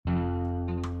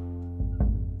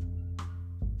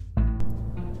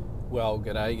Well,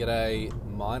 g'day.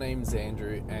 My name's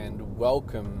Andrew, and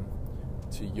welcome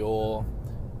to your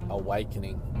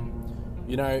awakening.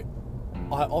 You know,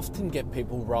 I often get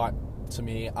people write to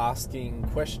me asking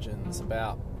questions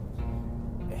about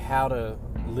how to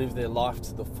live their life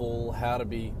to the full, how to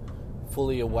be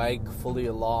fully awake, fully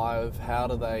alive, how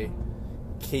do they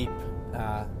keep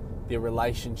their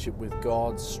relationship with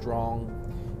God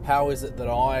strong, how is it that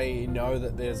I know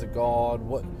that there's a God,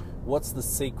 what's the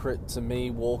secret to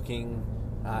me walking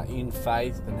in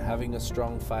faith and having a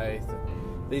strong faith.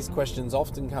 These questions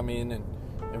often come in, and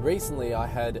recently I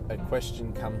had a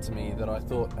question come to me that I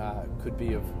thought could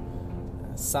be of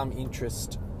some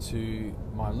interest to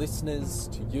my listeners,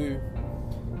 to you,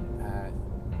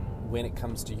 when it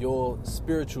comes to your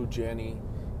spiritual journey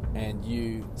and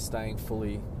you staying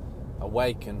fully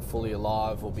awake and fully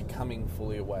alive, or becoming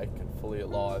fully awake and fully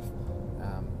alive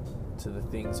to the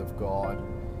things of God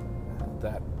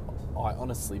that I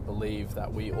honestly believe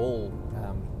that we all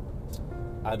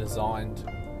are designed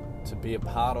to be a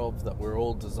part of, that we're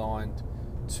all designed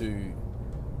to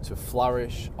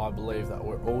flourish. I believe that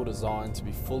we're all designed to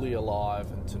be fully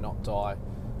alive and to not die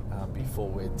before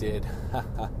we're dead.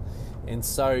 And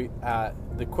so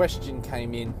the question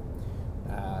came in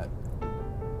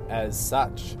as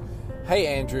such: Hey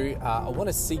Andrew, I want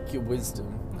to seek your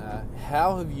wisdom.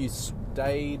 How have you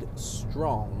stayed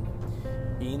strong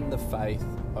in the faith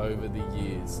over the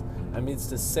years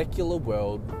amidst a secular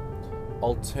world,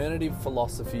 alternative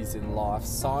philosophies in life,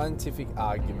 scientific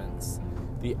arguments,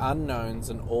 the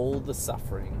unknowns and all the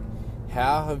suffering?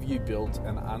 How have you built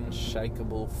an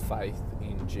unshakable faith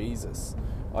in Jesus?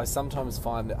 I sometimes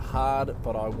find it hard,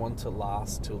 but I want to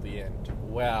last till the end.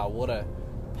 Wow, what a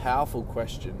powerful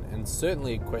question, and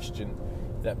certainly a question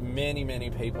that many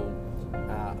people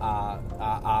are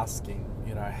asking.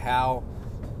 You know, how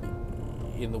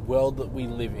in the world that we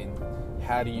live in,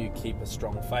 how do you keep a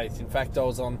strong faith? In fact, I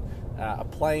was on a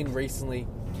plane recently,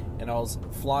 and I was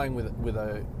flying with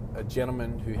a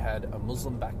gentleman who had a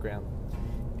Muslim background,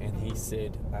 and he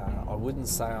said, I wouldn't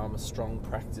say I'm a strong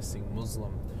practicing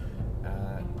Muslim.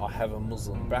 I have a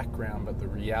Muslim background, but the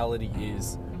reality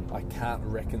is I can't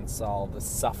reconcile the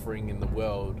suffering in the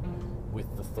world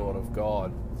with the thought of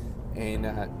God. And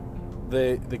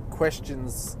the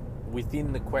questions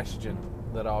within the question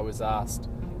that I was asked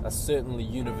are certainly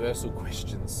universal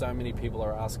questions. So many people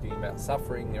are asking about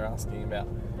suffering. They're asking about,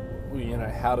 you know,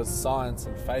 how does science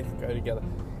and faith go together?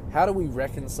 How do we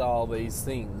reconcile these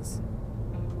things?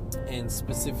 And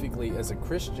specifically as a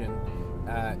Christian,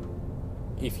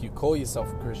 if you call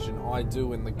yourself a Christian, I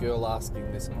do, and the girl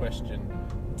asking this question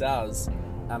does,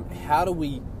 how do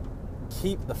we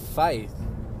keep the faith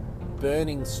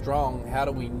burning strong? How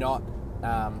do we not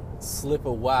slip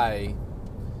away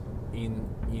in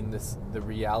the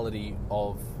reality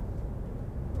of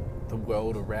the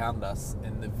world around us,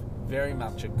 and the very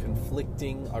much a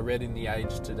conflicting? I read in The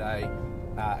Age today,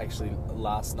 actually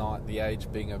last night, The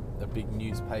Age being a big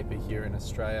newspaper here in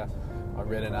Australia, I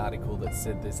read an article that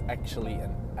said there's actually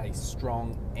a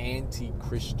strong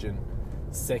anti-Christian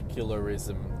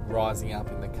secularism rising up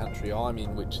in the country I'm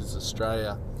in, which is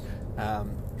Australia,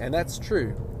 and that's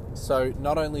true. So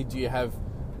not only do you have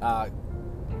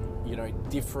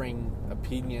differing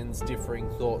opinions, differing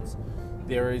thoughts,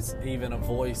 there is even a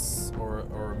voice or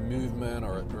a movement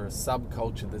or a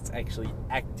subculture that's actually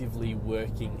actively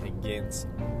working against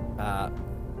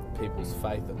people's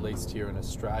faith, at least here in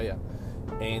Australia.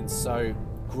 And so,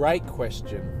 great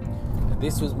question. And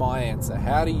this was my answer.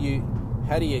 How do you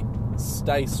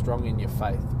stay strong in your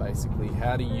faith, basically?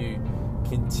 How do you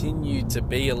continue to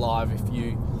be alive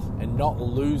and not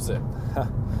lose it?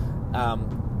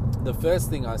 The first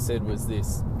thing I said was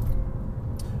this: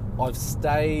 I've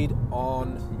stayed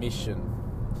on mission.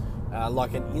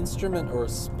 Like an instrument or a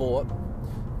sport,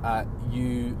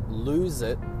 you lose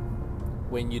it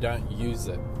when you don't use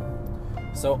it.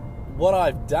 So what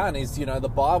I've done is,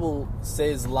 the Bible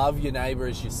says love your neighbor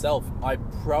as yourself. I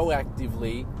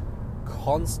proactively,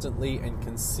 constantly and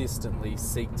consistently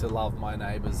seek to love my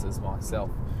neighbors as myself,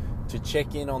 to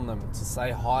check in on them, to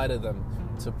say hi to them,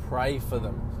 to pray for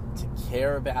them, to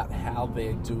care about how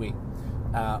they're doing.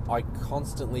 I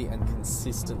constantly and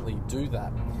consistently do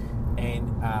that.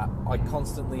 And I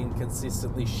constantly and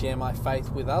consistently share my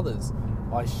faith with others.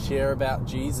 I share about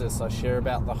Jesus. I share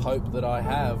about the hope that I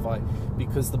have.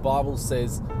 Because the Bible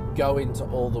says, go into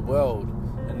all the world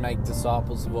and make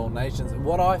disciples of all nations. And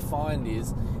what I find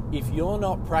is, if you're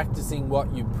not practicing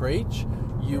what you preach,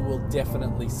 you will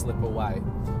definitely slip away.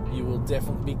 You will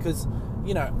definitely, because,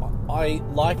 I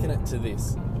liken it to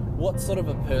this. What sort of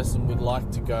a person would like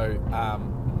to go,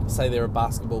 say they're a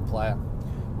basketball player,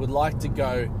 would like to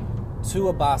go to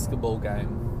a basketball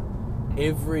game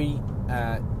every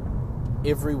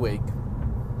week,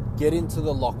 get into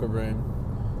the locker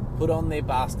room, put on their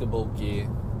basketball gear,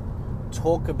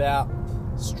 talk about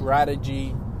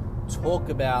strategy, talk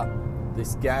about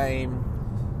this game,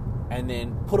 and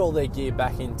then put all their gear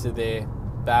back into their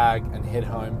bag and head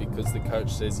home because the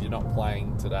coach says you're not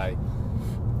playing today,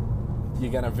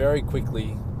 you're going to very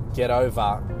quickly get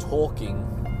over talking.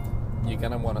 You're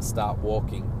going to want to start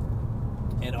walking.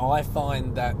 And I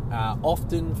find that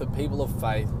often for people of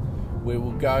faith, we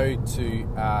will go to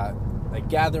a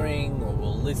gathering, or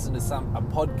we'll listen to a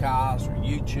podcast or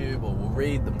YouTube, or we'll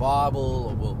read the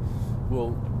Bible, or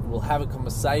we'll have a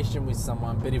conversation with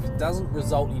someone. But if it doesn't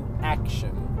result in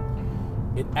action,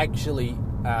 it actually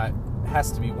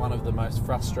has to be one of the most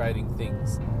frustrating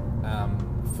things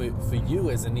for you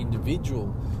as an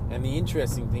individual. And the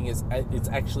interesting thing is, it's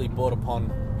actually brought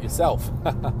upon yourself.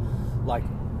 Like,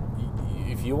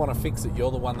 if you want to fix it,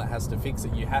 you're the one that has to fix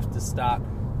it. You have to start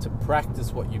to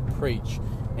practice what you preach.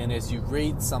 And as you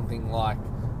read something like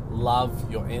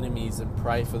love your enemies and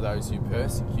pray for those who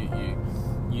persecute you,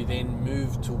 you then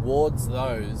move towards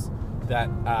those that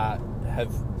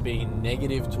have been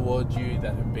negative towards you,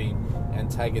 that have been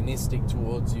antagonistic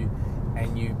towards you,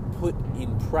 and you put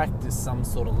in practice some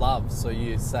sort of love. So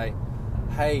you say,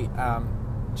 hey,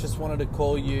 just wanted to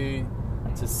call you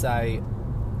to say,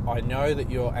 I know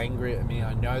that you're angry at me,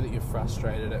 I know that you're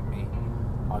frustrated at me,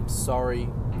 I'm sorry,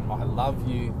 I love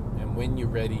you, and when you're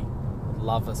ready, I'd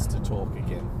love us to talk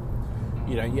again.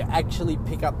 You know, you actually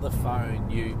pick up the phone,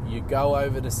 you go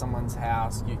over to someone's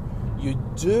house, you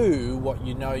do what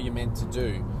you know you're meant to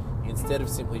do, instead of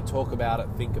simply talk about it,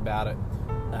 think about it.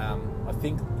 I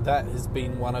think that has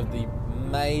been one of the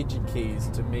major keys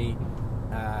to me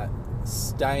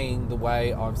staying the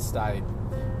way I've stayed.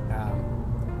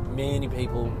 Many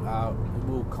people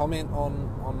will comment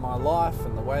on my life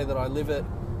and the way that I live it.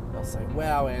 They'll say,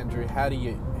 wow, Andrew, how do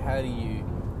you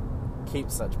keep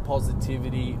such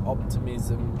positivity,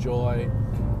 optimism, joy?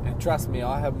 And trust me,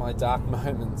 I have my dark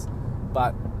moments,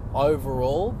 but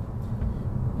overall,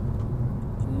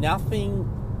 nothing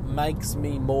makes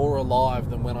me more alive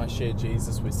than when I share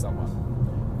Jesus with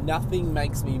someone. Nothing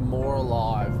makes me more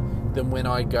alive than when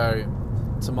I go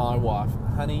to my wife,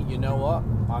 honey, you know what?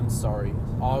 I'm sorry.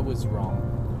 I was wrong.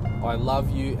 I love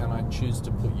you and I choose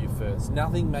to put you first.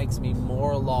 Nothing makes me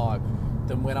more alive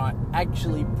than when I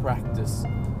actually practice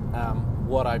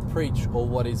what I preach, or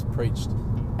what is preached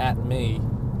at me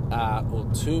or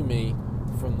to me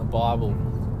from the Bible.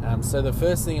 So the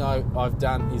first thing I've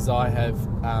done is I've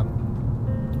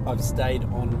stayed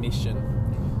on mission,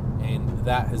 and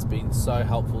that has been so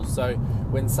helpful. So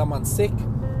when someone's sick,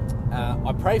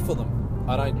 I pray for them.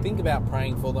 I don't think about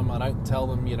praying for them. I don't tell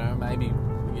them, maybe,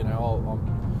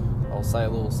 I'll say a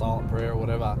little silent prayer or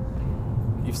whatever.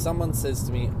 If someone says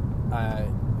to me,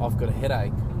 I've got a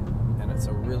headache, and it's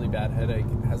a really bad headache,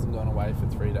 it hasn't gone away for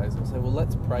 3 days, I'll say, well,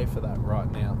 let's pray for that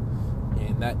right now.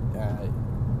 And that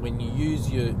when you use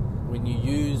your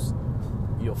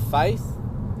faith,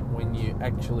 when you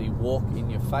actually walk in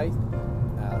your faith,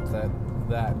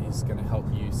 that is going to help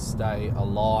you stay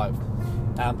alive.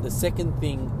 The second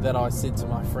thing that I said to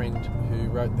my friend who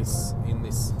wrote this in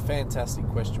this fantastic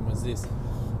question was this: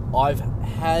 I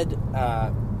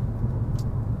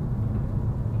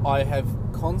have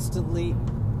constantly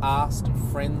asked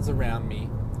friends around me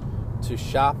to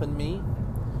sharpen me.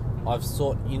 I've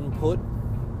sought input,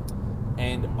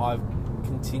 and I've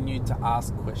continued to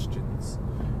ask questions.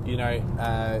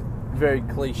 Very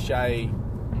cliche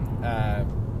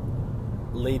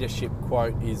leadership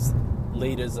quote is,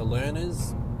 leaders are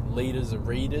learners, leaders are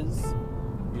readers.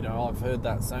 I've heard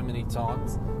that so many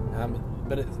times,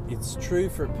 but it's true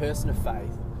for a person of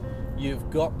faith. You've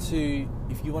got to,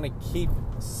 if you want to keep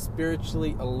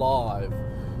spiritually alive,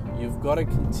 you've got to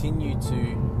continue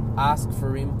to ask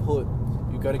for input.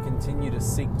 You've got to continue to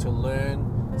seek to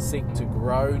learn, seek to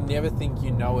grow. Never think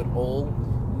you know it all.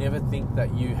 Never think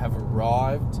that you have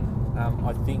arrived.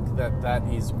 I think that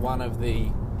is one of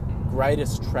the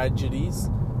greatest tragedies,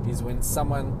 is when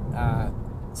someone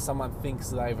thinks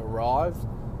they've arrived.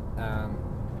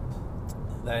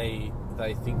 They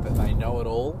think that they know it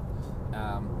all.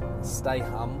 Stay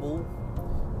humble.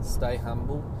 Stay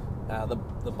humble.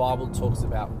 The Bible talks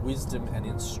about wisdom and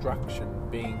instruction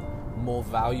being more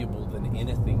valuable than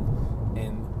anything.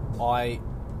 And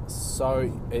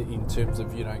in terms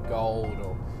of gold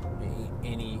or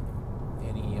any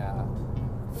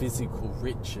physical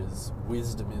riches,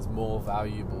 wisdom is more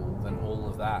valuable than all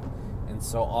of that. And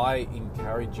so I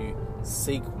encourage you,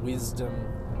 seek wisdom,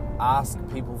 ask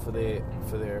people for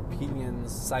their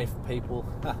opinions, safe people.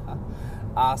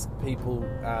 Ask people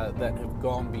that have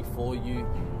gone before you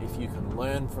if you can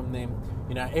learn from them.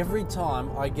 You know, every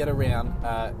time I get around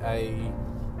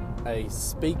a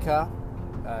speaker,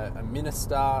 a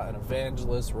minister, an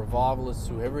evangelist, revivalist,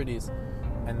 whoever it is,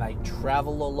 and they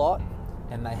travel a lot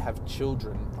and they have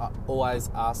children, I always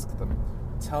ask them,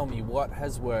 tell me what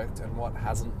has worked and what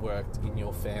hasn't worked in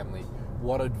your family.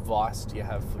 What advice do you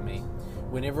have for me?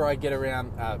 Whenever I get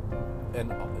around,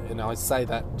 and I say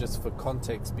that just for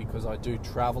context because I do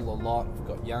travel a lot, I've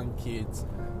got young kids,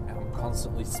 and I'm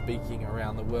constantly speaking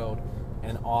around the world,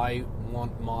 and I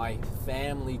want my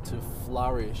family to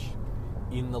flourish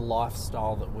in the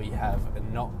lifestyle that we have,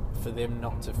 and not for them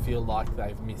not to feel like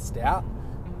they've missed out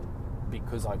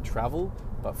because I travel,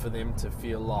 but for them to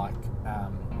feel like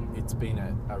it's been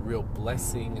a real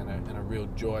blessing and a real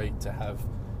joy to have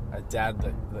a dad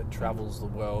that travels the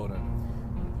world. And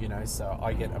you know, so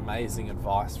I get amazing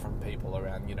advice from people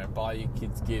around, you know, buy your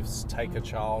kids gifts, take a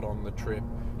child on the trip,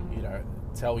 you know,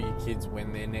 tell your kids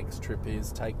when their next trip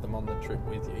is, take them on the trip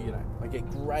with you. You know, I get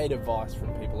great advice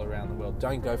from people around the world.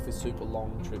 Don't go for super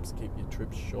long trips, keep your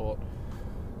trips short.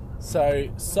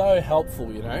 So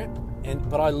helpful, you know.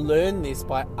 But I learned this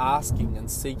by asking and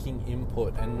seeking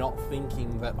input and not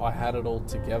thinking that I had it all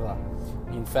together.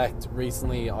 In fact,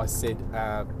 recently I said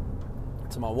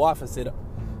to my wife, I said,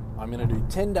 I'm going to do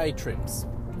 10-day trips,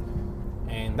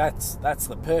 and that's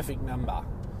the perfect number.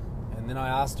 And then I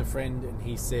asked a friend, and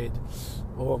he said,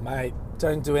 "Oh, mate,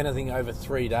 don't do anything over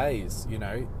 3 days. You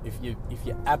know, if you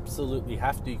absolutely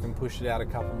have to, you can push it out a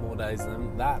couple more days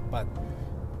than that. But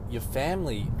your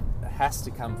family has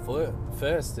to come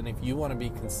first, and if you want to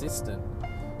be consistent."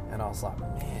 And I was like,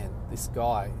 man, this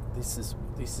guy, this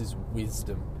is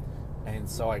wisdom. And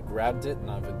so I grabbed it, and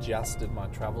I've adjusted my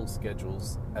travel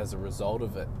schedules as a result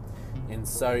of it. And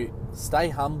so stay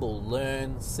humble,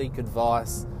 learn, seek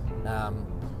advice.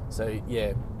 So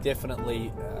yeah,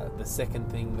 definitely the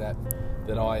second thing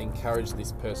that I encouraged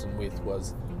this person with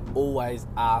was always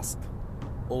ask,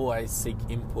 always seek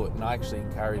input. And I actually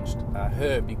encouraged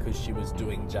her because she was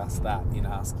doing just that in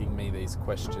asking me these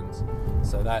questions.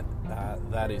 So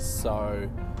that is so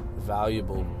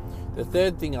valuable. The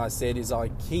third thing I said is I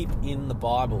keep in the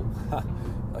Bible.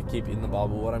 I keep in the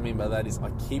Bible. What I mean by that is I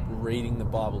keep reading the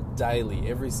Bible daily,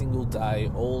 every single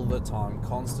day, all the time,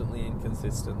 constantly and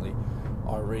consistently.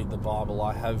 I read the Bible.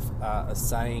 I have a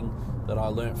saying that I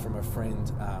learnt from a friend,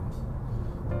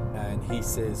 and he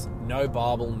says, "No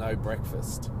Bible, no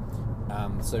breakfast."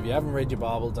 So if you haven't read your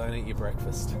Bible, don't eat your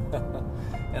breakfast.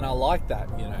 And I like that,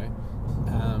 you know.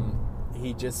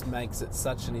 He just makes it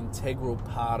such an integral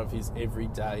part of his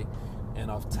everyday, and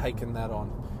I've taken that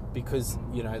on because,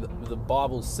 you know, the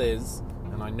Bible says,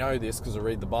 and I know this because I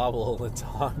read the Bible all the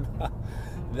time,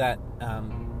 that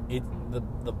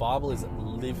the Bible is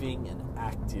living and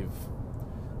active.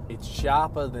 It's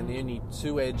sharper than any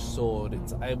two-edged sword.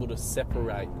 It's able to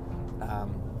separate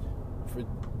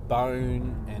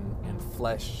bone and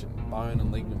flesh, and bone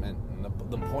and ligament. And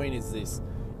the point is this: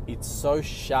 it's so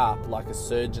sharp, like a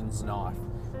surgeon's knife,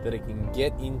 that it can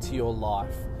get into your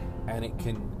life, and it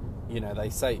can, you know, they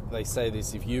say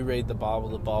this: if you read the Bible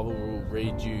will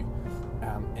read you,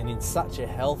 and in such a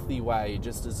healthy way,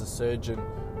 just as a surgeon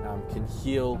can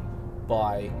heal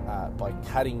by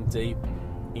cutting deep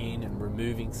in and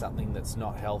removing something that's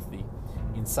not healthy.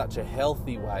 In such a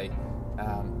healthy way,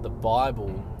 the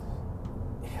Bible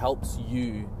helps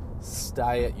you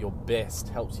stay at your best,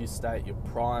 helps you stay at your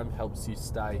prime, helps you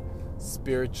stay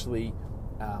spiritually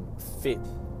fit.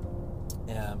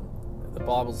 The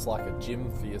Bible's like a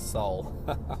gym for your soul.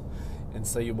 And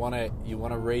so you want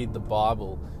to read the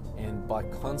Bible, and by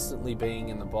constantly being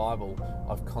in the Bible,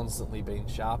 I've constantly been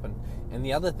sharpened. And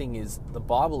the other thing is, the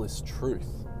Bible is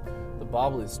truth. The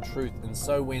Bible is truth. And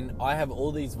so when I have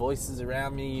all these voices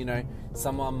around me, you know,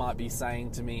 someone might be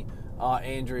saying to me, "Oh,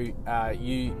 Andrew,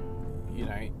 you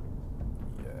know,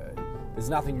 there's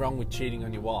nothing wrong with cheating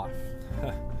on your wife."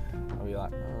 I'll be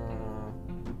like,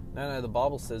 no, the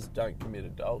Bible says don't commit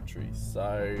adultery.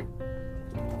 So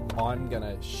I'm going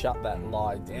to shut that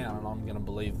lie down, and I'm going to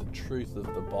believe the truth of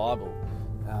the Bible.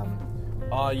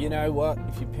 Oh, you know what?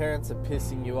 If your parents are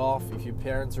pissing you off, if your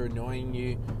parents are annoying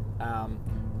you,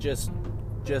 just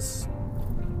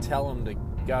tell them to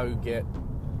go get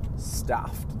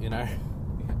stuffed, you know.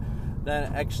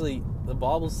 Then actually, the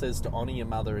Bible says to honor your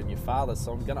mother and your father,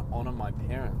 so I'm going to honor my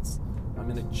parents. I'm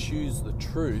going to choose the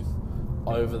truth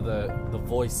over the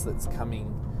voice that's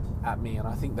coming at me, and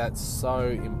I think that's so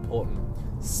important.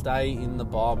 Stay in the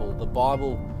Bible. The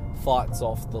Bible fights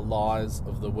off the lies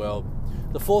of the world.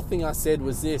 The fourth thing I said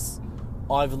was this: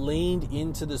 I've leaned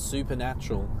into the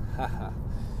supernatural.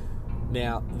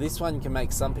 Now, this one can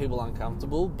make some people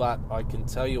uncomfortable, but I can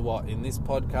tell you what, in this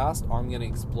podcast, I'm going to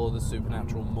explore the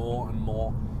supernatural more and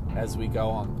more as we go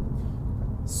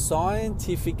on.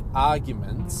 Scientific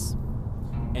arguments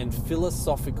and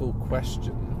philosophical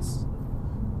questions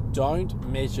don't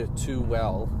measure too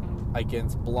well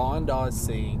against blind eyes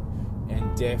seeing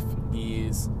and deaf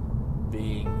ears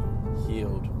being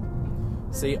healed.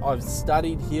 See, I've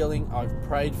studied healing, I've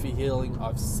prayed for healing,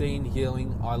 I've seen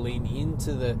healing. I lean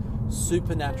into the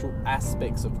supernatural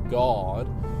aspects of God,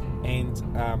 and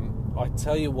I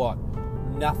tell you what,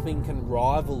 nothing can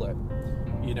rival it.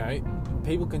 You know,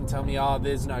 people can tell me, oh,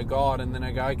 there's no God, and then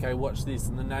I go, okay, watch this.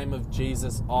 In the name of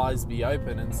Jesus, eyes be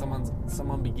open, and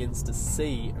someone begins to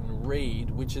see and read,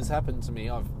 which has happened to me.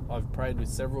 I've prayed with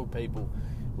several people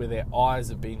where their eyes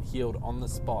have been healed on the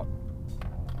spot.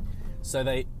 So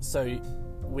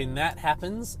when that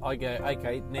happens, I go,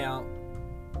 okay, now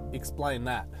explain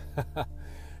that.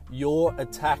 Your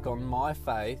attack on my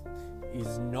faith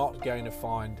is not going to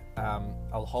find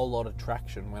a whole lot of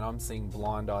traction when I'm seeing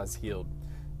blind eyes healed.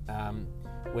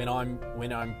 When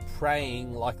I'm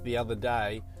praying, like the other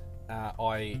day,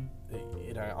 I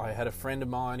had a friend of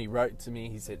mine. He wrote to me.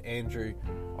 He said, Andrew,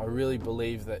 I really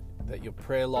believe that your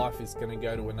prayer life is going to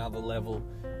go to another level.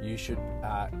 You should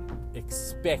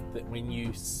expect that when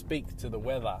you speak to the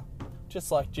weather,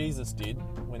 just like Jesus did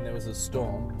when there was a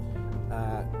storm,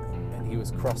 and he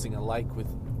was crossing a lake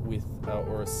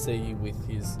or a sea with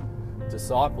his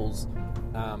disciples,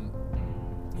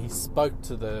 he spoke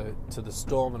to the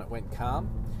storm and it went calm.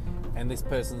 And this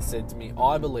person said to me,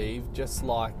 I believe just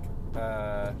like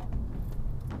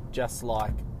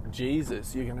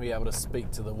Jesus, you're going to be able to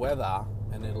speak to the weather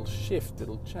and it'll shift,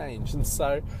 it'll change. And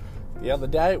so the other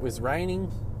day it was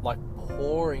raining, like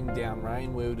pouring down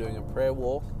rain. We were doing a prayer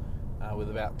walk with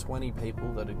about 20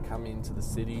 people that had come into the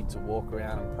city to walk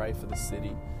around and pray for the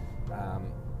city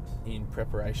in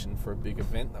preparation for a big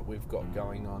event that we've got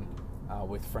going on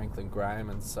with Franklin Graham,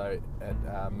 and so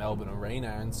at Melbourne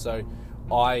Arena. And so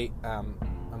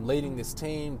I'm leading this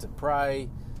team to pray,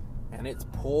 and it's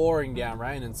pouring down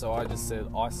rain. And so I just said,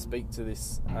 I speak to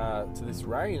this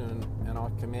rain, and I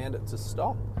command it to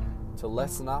stop, to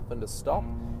lessen up and to stop.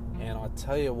 And I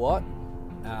tell you what,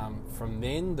 from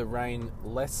then the rain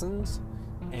lessened,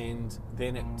 and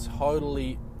then it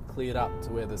totally cleared up to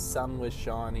where the sun was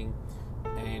shining.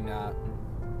 And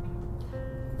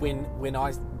when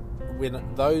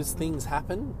those things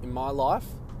happen in my life,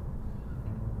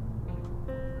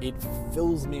 it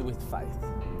fills me with faith.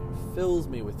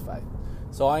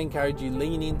 So I encourage you,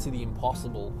 lean into the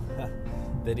impossible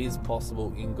that is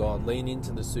possible in God. Lean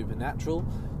into the supernatural.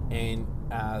 And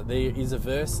there is a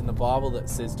verse in the Bible that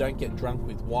says, don't get drunk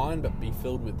with wine, but be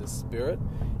filled with the Spirit.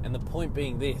 And the point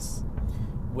being this: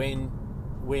 when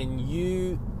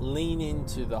you lean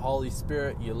into the Holy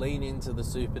Spirit, you lean into the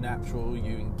supernatural,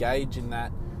 you engage in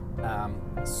that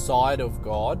side of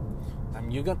God,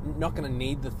 you're not going to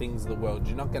need the things of the world.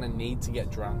 You're not going to need to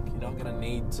get drunk. You're not going to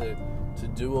need to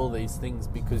do all these things,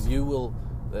 because you will.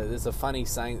 There's a funny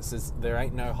saying that says, there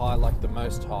ain't no high like the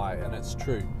Most High, and it's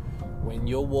true. When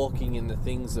you're walking in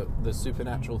the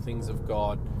supernatural things of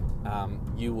God,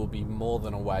 you will be more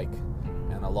than awake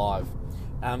and alive.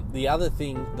 The other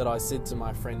thing that I said to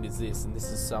my friend is this, and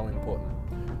this is so important.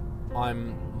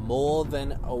 I'm more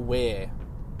than aware,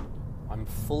 I'm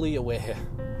fully aware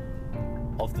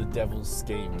of the devil's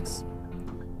schemes.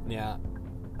 Now,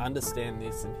 understand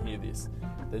this and hear this.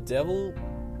 The devil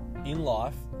in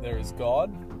life, there is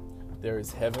God, there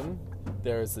is heaven,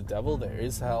 there is the devil, there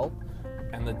is hell,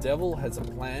 and the devil has a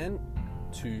plan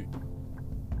to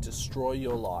destroy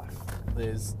your life.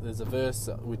 There's a verse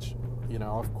which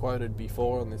I've quoted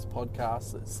before on this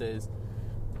podcast that says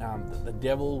that the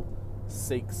devil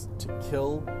seeks to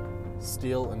kill,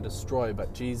 steal, and destroy,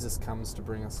 but Jesus comes to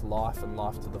bring us life and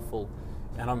life to the full.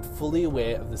 And I'm fully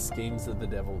aware of the schemes of the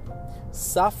devil.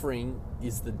 Suffering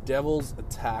is the devil's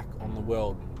attack on the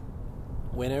world.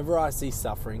 Whenever I see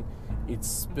suffering, it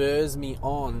spurs me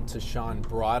on to shine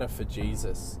brighter for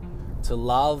Jesus, to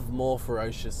love more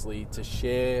ferociously, to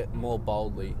share more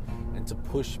boldly, and to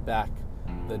push back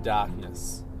the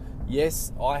darkness.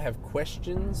 Yes, I have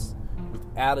questions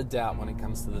without a doubt when it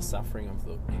comes to the suffering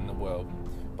in the world,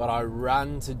 but I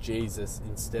run to Jesus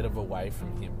instead of away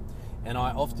from him. And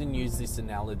I often use this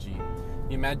analogy.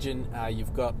 Imagine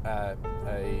you've got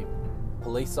a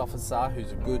police officer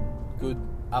who's a good,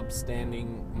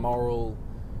 upstanding, moral,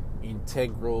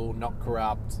 integral, not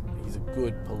corrupt. He's a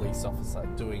good police officer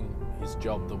doing his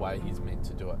job the way he's meant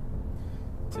to do it,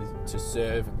 to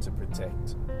serve and to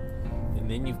protect. And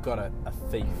then you've got a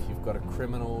thief, you've got a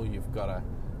criminal, you've got a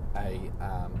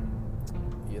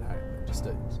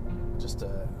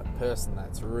person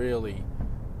that's really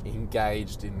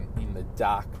engaged in the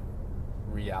dark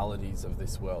realities of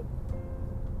this world.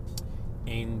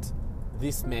 And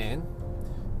this man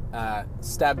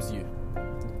stabs you.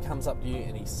 He comes up to you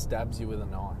and he stabs you with a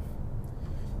knife.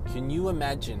 Can you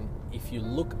imagine if you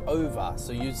look over,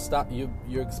 so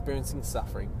you're experiencing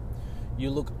suffering, you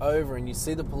look over and you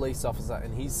see the police officer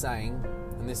and he's saying,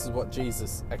 and this is what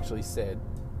Jesus actually said,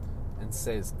 and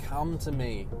says, "Come to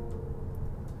me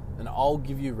and I'll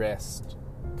give you rest.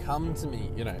 Come to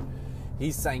me."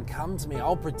 He's saying, "Come to me,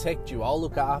 I'll protect you, I'll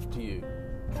look after you.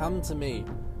 Come to me.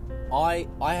 I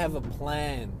have a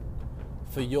plan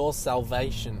for your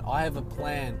salvation. I have a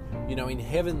plan." In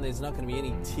heaven there's not going to be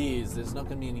any tears, there's not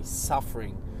going to be any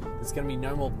suffering, there's going to be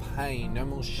no more pain, no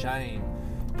more shame.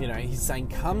 He's saying,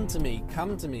 come to me,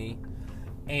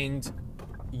 and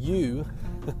you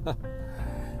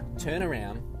turn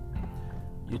around,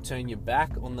 you turn your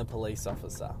back on the police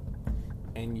officer,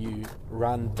 and you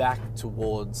run back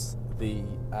towards the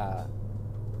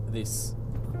this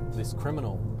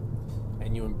criminal,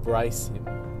 and you embrace him,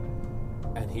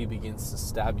 and he begins to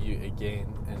stab you again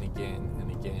and again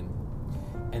and again.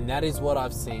 And that is what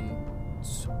I've seen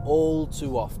all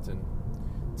too often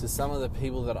to some of the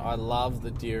people that I love the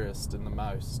dearest and the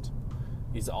most,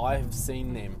 is I have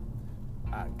seen them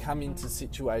come into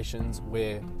situations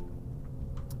where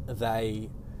they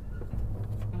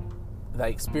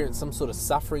experience some sort of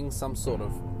suffering, some sort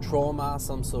of trauma,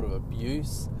 some sort of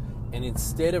abuse, and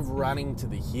instead of running to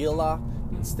the healer,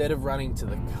 instead of running to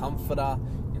the comforter,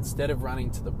 instead of running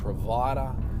to the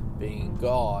provider, being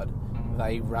God,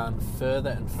 they run further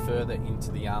and further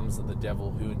into the arms of the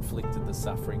devil who inflicted the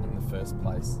suffering in the first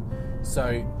place.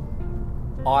 So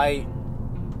they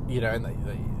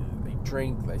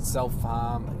drink, they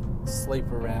self-harm, they sleep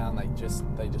around, they just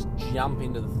jump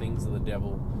into the things of the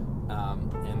devil,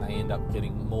 and they end up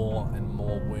getting more and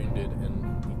more wounded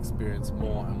and experience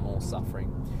more and more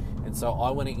suffering. And so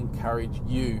I want to encourage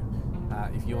you,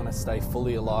 if you want to stay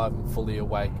fully alive and fully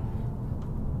awake,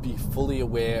 be fully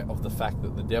aware of the fact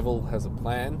that the devil has a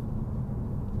plan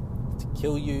to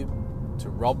kill you, to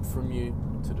rob from you,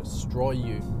 to destroy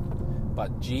you.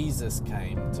 But Jesus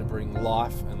came to bring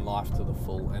life and life to the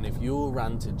full. And if you will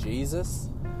run to Jesus,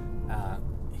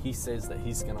 he says that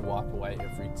he's going to wipe away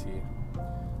every tear.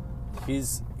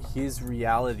 His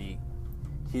reality,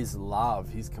 his love,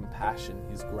 his compassion,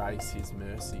 his grace, his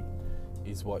mercy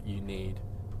is what you need,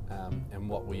 and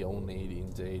what we all need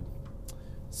indeed.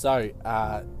 So,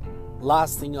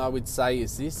 last thing I would say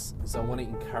is this, is I want to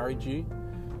encourage you,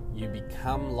 you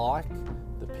become like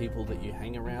the people that you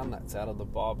hang around. That's out of the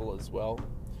Bible as well.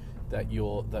 That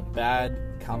the bad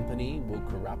company will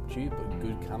corrupt you, but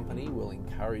good company will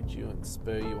encourage you and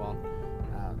spur you on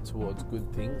towards good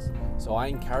things. So I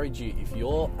encourage you, if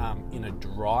you're in a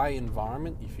dry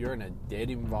environment, if you're in a dead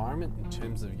environment in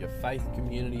terms of your faith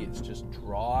community, it's just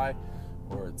dry,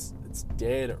 or it's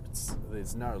dead, or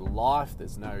there's no life,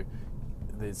 it's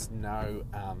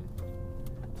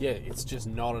just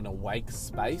not an awake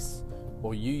space,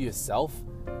 or you yourself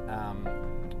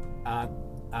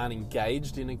aren't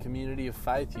engaged in a community of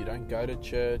faith, you don't go to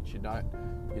church, you're not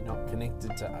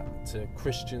connected to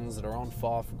Christians that are on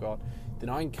fire for God, then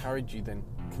I encourage you, then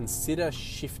consider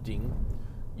shifting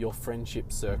your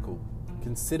friendship circle.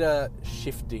 Consider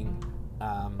shifting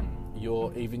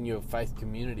your faith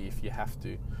community if you have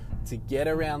to get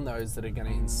around those that are going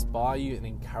to inspire you and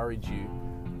encourage you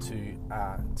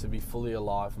to be fully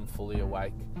alive and fully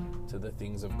awake to the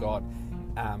things of God.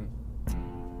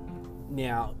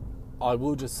 Now, I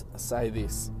will just say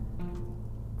this,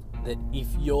 that if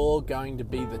you're going to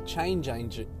be the change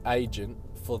agent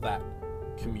for that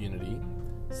community,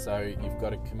 so you've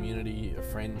got a community of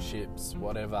friendships,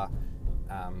 whatever,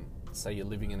 say you're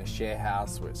living in a share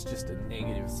house where it's just a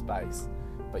negative space,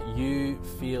 but you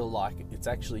feel like it's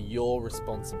actually your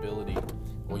responsibility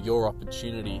or your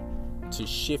opportunity to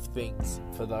shift things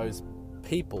for those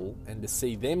people and to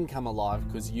see them come alive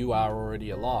because you are already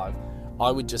alive,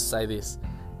 I would just say this: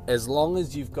 as long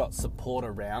as you've got support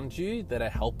around you that are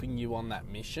helping you on that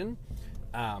mission,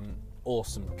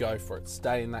 awesome, go for it.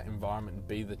 Stay in that environment and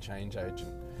be the change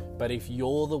agent. But if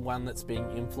you're the one that's being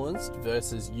influenced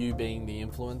versus you being the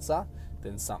influencer,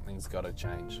 then something's got to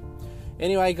change.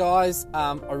 Anyway, guys,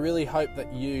 I really hope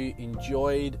that you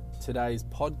enjoyed today's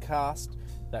podcast,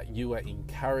 that you were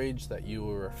encouraged, that you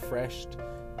were refreshed,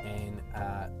 and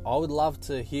I would love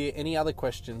to hear any other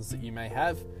questions that you may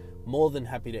have. More than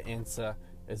happy to answer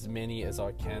as many as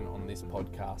I can on this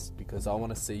podcast, because I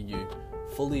want to see you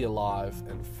fully alive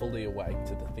and fully awake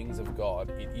to the things of God.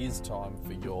 It is time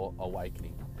for your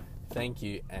awakening. Thank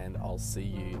you, and I'll see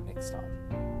you next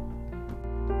time.